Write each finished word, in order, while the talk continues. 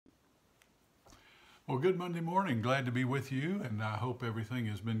Well, good Monday morning. Glad to be with you, and I hope everything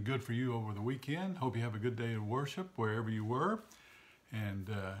has been good for you over the weekend. Hope you have a good day of worship wherever you were, and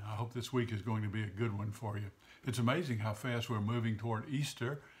I hope this week is going to be a good one for you. It's amazing how fast we're moving toward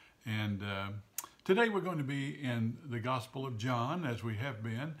Easter, and today we're going to be in the Gospel of John, as we have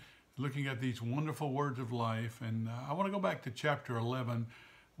been, looking at these wonderful words of life, and I want to go back to chapter 11,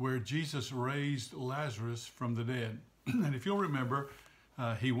 where Jesus raised Lazarus from the dead. And if you'll remember,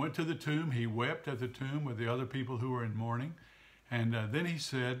 he went to the tomb, he wept at the tomb with the other people who were in mourning, and then he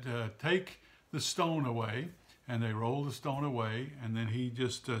said, take the stone away, and they rolled the stone away, and then he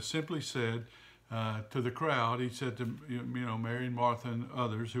just simply said to the crowd, he said to Mary and Martha and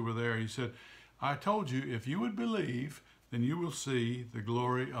others who were there, he said, I told you, if you would believe, then you will see the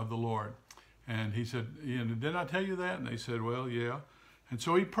glory of the Lord. And he said, didn't I tell you that? And they said, well, yeah. And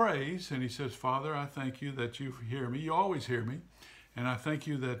so he prays, and he says, Father, I thank you that you hear me. You always hear me. And I thank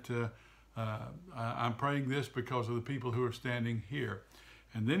you that I'm praying this because of the people who are standing here.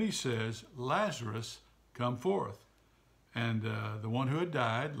 And then he says, Lazarus, come forth. And the one who had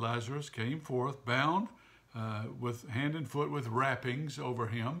died, Lazarus, came forth, bound with hand and foot with wrappings over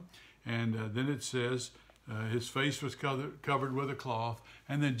him. And then it says his face was covered with a cloth.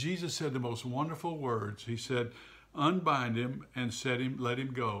 And then Jesus said the most wonderful words. He said, unbind him and let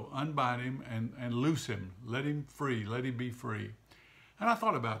him go. Unbind him and loose him. Let him free. Let him be free. And I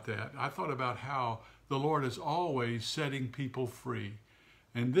thought about that. I thought about how the Lord is always setting people free.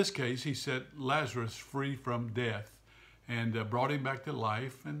 In this case, he set Lazarus free from death and brought him back to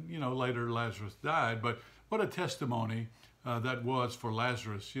life. And, later Lazarus died. But what a testimony that was for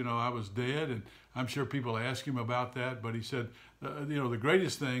Lazarus. I was dead, and I'm sure people ask him about that. But he said, the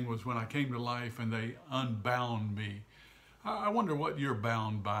greatest thing was when I came to life and they unbound me. I wonder what you're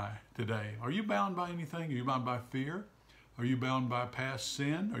bound by today. Are you bound by anything? Are you bound by fear? Are you bound by past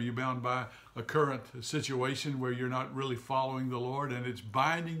sin? Are you bound by a current situation where you're not really following the Lord and it's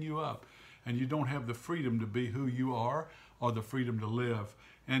binding you up and you don't have the freedom to be who you are or the freedom to live?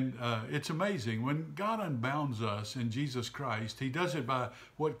 And it's amazing. When God unbounds us in Jesus Christ, he does it by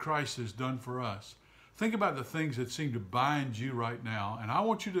what Christ has done for us. Think about the things that seem to bind you right now. And I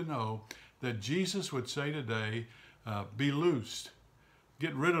want you to know that Jesus would say today, be loosed.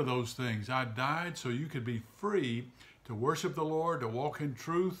 Get rid of those things. I died so you could be free to worship the Lord, to walk in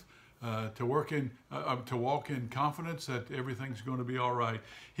truth, to walk in confidence that everything's going to be all right.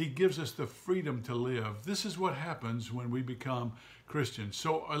 He gives us the freedom to live. This is what happens when we become Christians.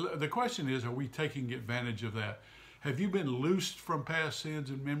 So the question is, are we taking advantage of that? Have you been loosed from past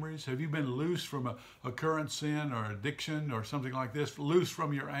sins and memories? Have you been loosed from a current sin or addiction or something like this? Loose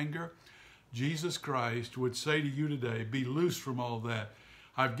from your anger? Jesus Christ would say to you today, be loosed from all that.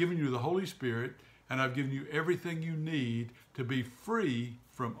 I've given you the Holy Spirit, and I've given you everything you need to be free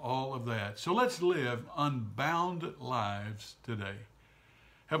from all of that. So let's live unbound lives today.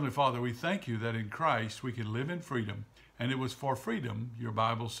 Heavenly Father, we thank you that in Christ we can live in freedom. And it was for freedom, your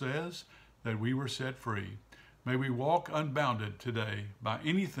Bible says, that we were set free. May we walk unbounded today by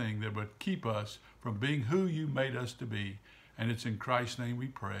anything that would keep us from being who you made us to be. And it's in Christ's name we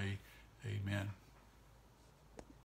pray. Amen.